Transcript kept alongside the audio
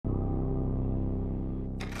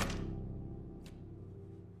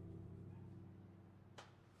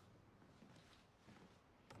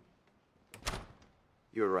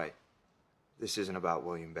You're right. This isn't about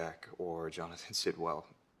William Beck or Jonathan Sidwell.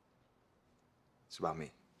 It's about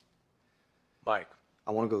me. Mike.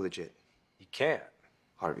 I want to go legit. You can't.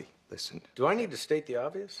 Harvey, listen. Do I need to state the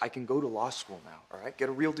obvious? I can go to law school now, all right? Get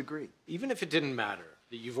a real degree. Even if it didn't matter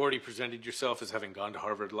that you've already presented yourself as having gone to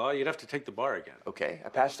Harvard Law, you'd have to take the bar again. Okay, I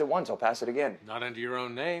passed it once. I'll pass it again. Not under your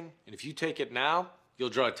own name. And if you take it now, you'll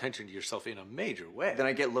draw attention to yourself in a major way. Then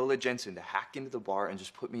I get Lola Jensen to hack into the bar and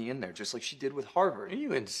just put me in there, just like she did with Harvard. Are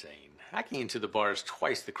you insane? Hacking into the bar is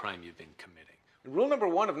twice the crime you've been committing. And rule number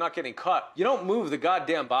one of not getting caught, you don't move the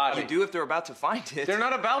goddamn body. You do if they're about to find it. They're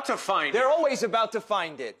not about to find it. They're always about to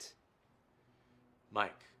find it.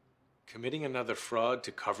 Mike, committing another fraud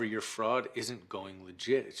to cover your fraud isn't going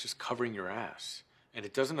legit. It's just covering your ass. And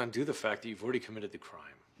it doesn't undo the fact that you've already committed the crime.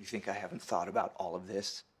 You think I haven't thought about all of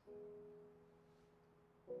this?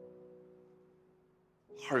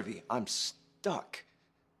 Harvey, I'm stuck.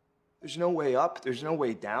 There's no way up, there's no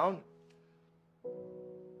way down.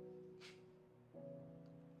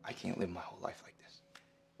 I can't live my whole life like this.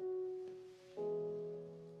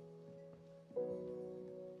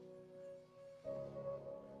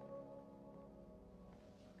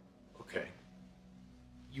 Okay.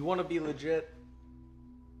 You want to be legit?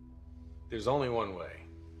 There's only one way.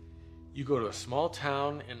 You go to a small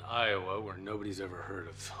town in Iowa where nobody's ever heard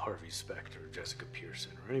of Harvey Specter, Jessica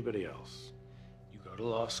Pearson, or anybody else. You go to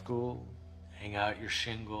law school, hang out your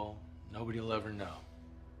shingle, nobody will ever know.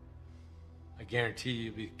 I guarantee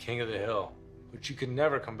you'll be king of the hill, but you can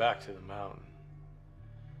never come back to the mountain.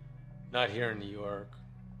 Not here in New York,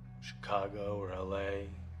 Chicago, or LA.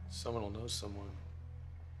 Someone will know someone.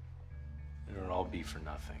 And it'll all be for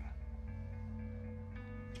nothing.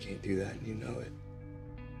 You can't do that, and you know it.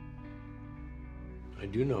 I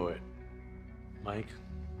do know it. Mike,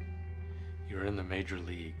 you're in the major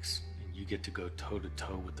leagues, and you get to go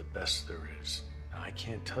toe-to-toe with the best there is. Now, I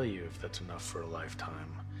can't tell you if that's enough for a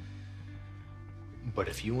lifetime. But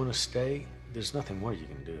if you want to stay, there's nothing more you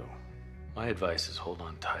can do. My advice is hold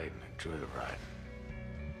on tight and enjoy the ride.